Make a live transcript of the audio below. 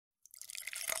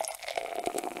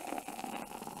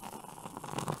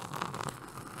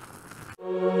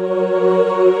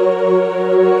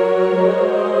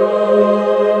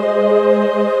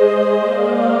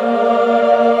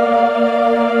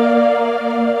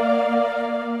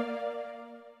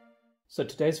So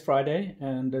today's Friday,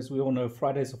 and as we all know,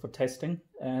 Fridays are for testing.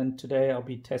 And today I'll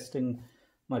be testing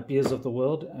my beers of the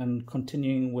world and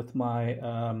continuing with my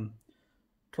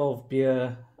 12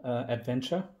 beer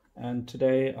adventure. And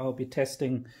today I'll be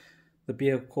testing the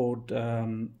beer called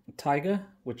Tiger,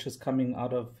 which is coming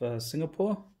out of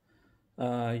Singapore.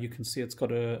 You can see it's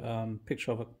got a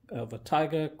picture of a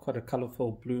tiger, quite a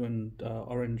colorful blue and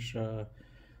orange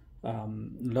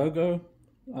logo.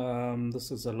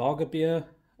 This is a lager beer.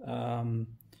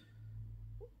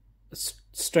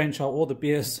 Strange how all the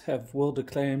beers have world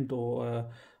acclaimed or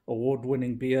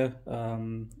award-winning beer,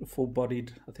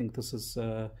 full-bodied. I think this is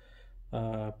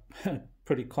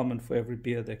pretty common for every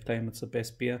beer. They claim it's the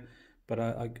best beer, but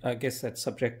I guess that's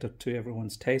subjective to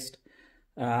everyone's taste.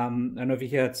 And over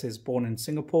here it says born in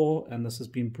Singapore, and this has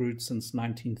been brewed since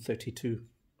 1932.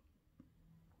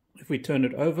 If we turn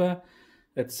it over,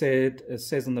 it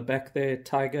says on the back there,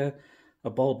 Tiger, a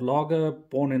bold lager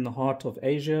born in the heart of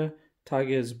Asia.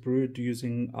 Tiger is brewed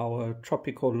using our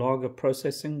tropical lager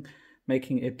processing,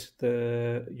 making it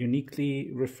the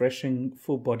uniquely refreshing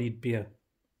full-bodied beer.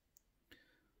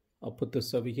 I'll put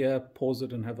this over here, pause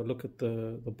it and have a look at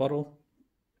the bottle.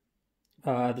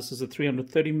 This is a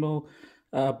 330 ml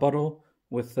bottle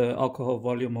with the alcohol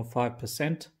volume of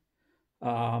 5%.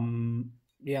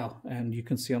 Yeah, and you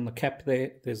can see on the cap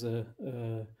there's a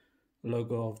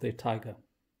logo of their tiger.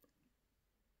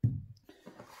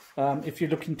 If you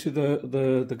look into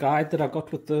the guide that I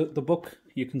got with the book,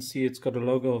 you can see it's got a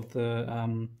logo of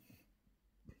the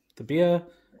beer,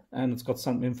 and it's got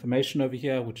some information over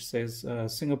here which says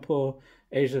Singapore,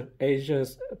 Asia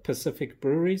Pacific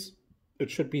breweries. It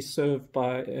should be served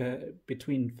by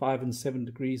between 5 and 7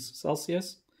 degrees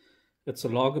Celsius. It's a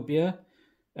lager beer,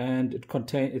 and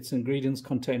its ingredients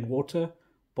contain water,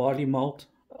 barley malt,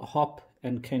 hop,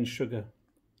 and cane sugar.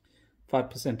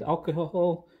 5%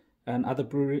 alcohol, and other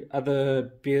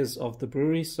beers of the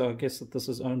brewery. So I guess that this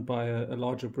is owned by a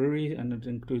larger brewery, and it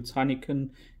includes Heineken,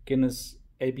 Guinness,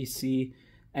 ABC,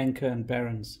 Anchor, and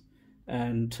Barons.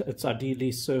 And it's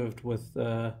ideally served with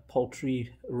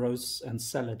poultry, roasts, and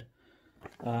salad.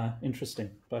 Interesting,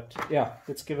 but yeah,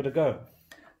 let's give it a go.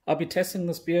 I'll be testing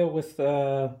this beer with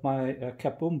my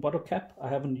Kaboom bottle cap. I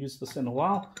haven't used this in a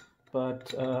while,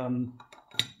 but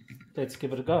let's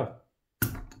give it a go.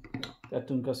 That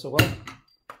didn't go so well.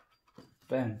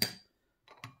 Bang.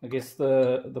 I guess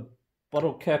the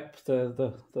bottle cap,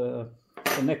 the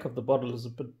neck of the bottle is a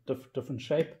bit different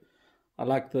shape. I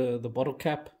like the bottle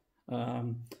cap,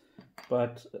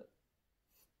 but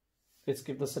let's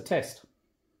give this a test.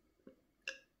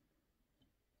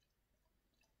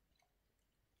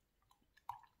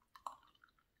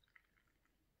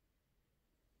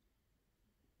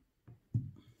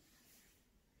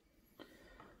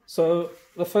 So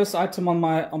the first item on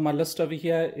my list over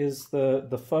here is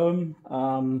the foam.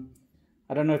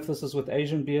 I don't know if this is with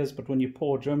Asian beers, but when you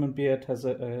pour German beer, it has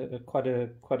quite a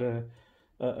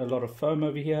lot of foam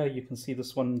over here. You can see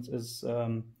this one is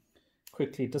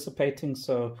quickly dissipating.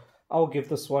 So I'll give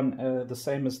this one the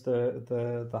same as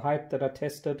the hype that I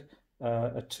tested,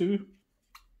 a 2.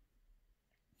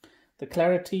 The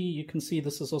clarity, you can see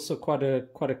this is also quite a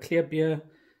clear beer.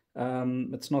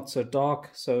 It's not so dark,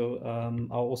 so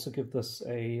I'll also give this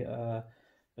a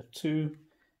 2.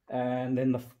 And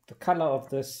then the color of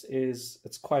this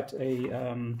it's quite a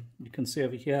you can see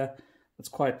over here, it's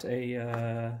quite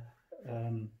a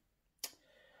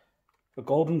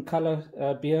golden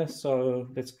color beer. So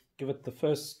let's give it the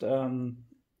first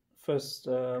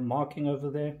marking over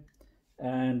there,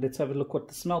 and let's have a look what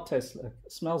the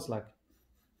smells like.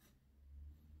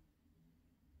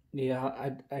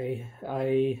 Yeah,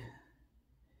 it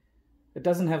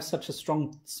doesn't have such a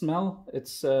strong smell.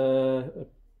 It's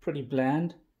pretty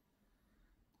bland.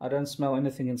 I don't smell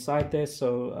anything inside there,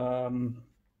 so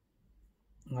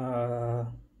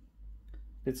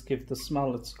let's give the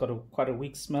smell. It's got quite a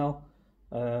weak smell.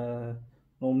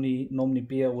 Normally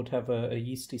beer would have a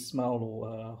yeasty smell or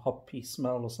a hoppy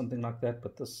smell or something like that,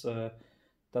 but this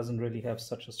doesn't really have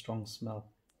such a strong smell.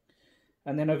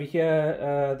 And then over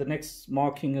here, the next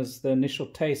marking is the initial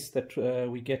taste that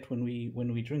we get when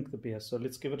we drink the beer. So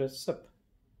let's give it a sip.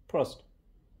 Prost.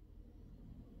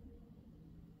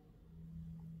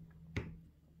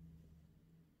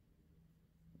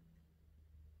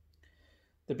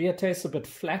 The beer tastes a bit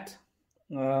flat.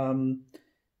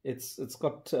 It's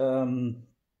got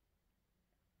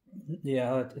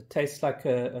yeah, it tastes like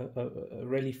a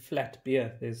really flat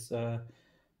beer. There's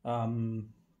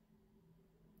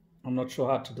I'm not sure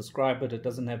how to describe it. It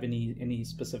doesn't have any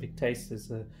specific taste.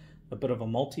 There's a bit of a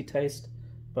malty taste,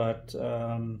 but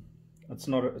it's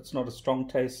not a strong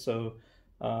taste. So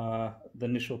the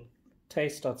initial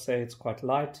taste, I'd say it's quite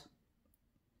light.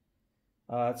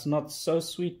 It's not so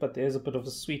sweet, but there's a bit of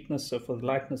a sweetness. So for the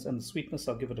lightness and the sweetness,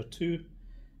 I'll give it a 2.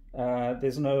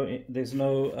 There's no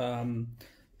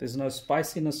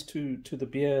spiciness to the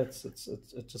beer.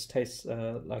 It just tastes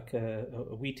like a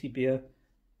wheaty beer.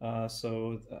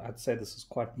 So I'd say this is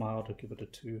quite mild. I'll give it a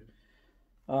 2.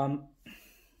 I'm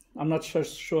not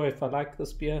sure if I like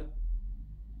this beer.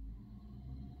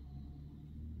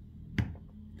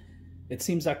 It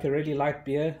seems like a really light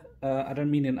beer. I don't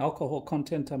mean in alcohol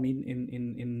content. I mean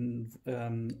in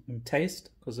taste,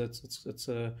 because it's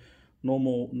a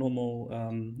normal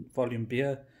volume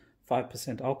beer,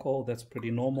 5% alcohol. That's pretty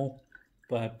normal,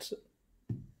 but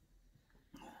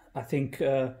I think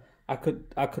I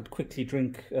could quickly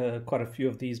drink quite a few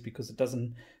of these, because it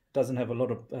doesn't have a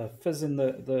lot of fizz in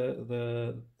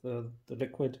the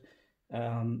liquid,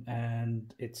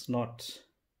 and it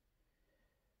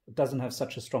doesn't have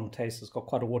such a strong taste. It's got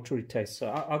quite a watery taste. So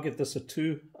I'll give this a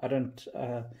 2. I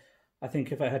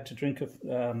think if I had to drink,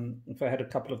 if I had a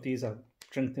couple of these, I'd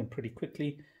drink them pretty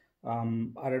quickly.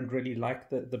 I don't really like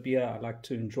the beer. I like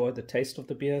to enjoy the taste of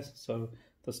the beer. So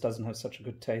this doesn't have such a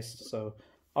good taste. So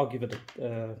I'll give it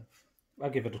a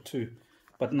 2.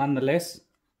 But nonetheless,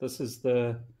 this is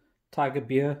the Tiger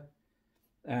beer,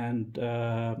 and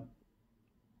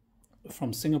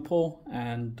from Singapore,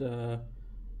 and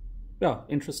yeah,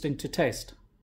 interesting to taste.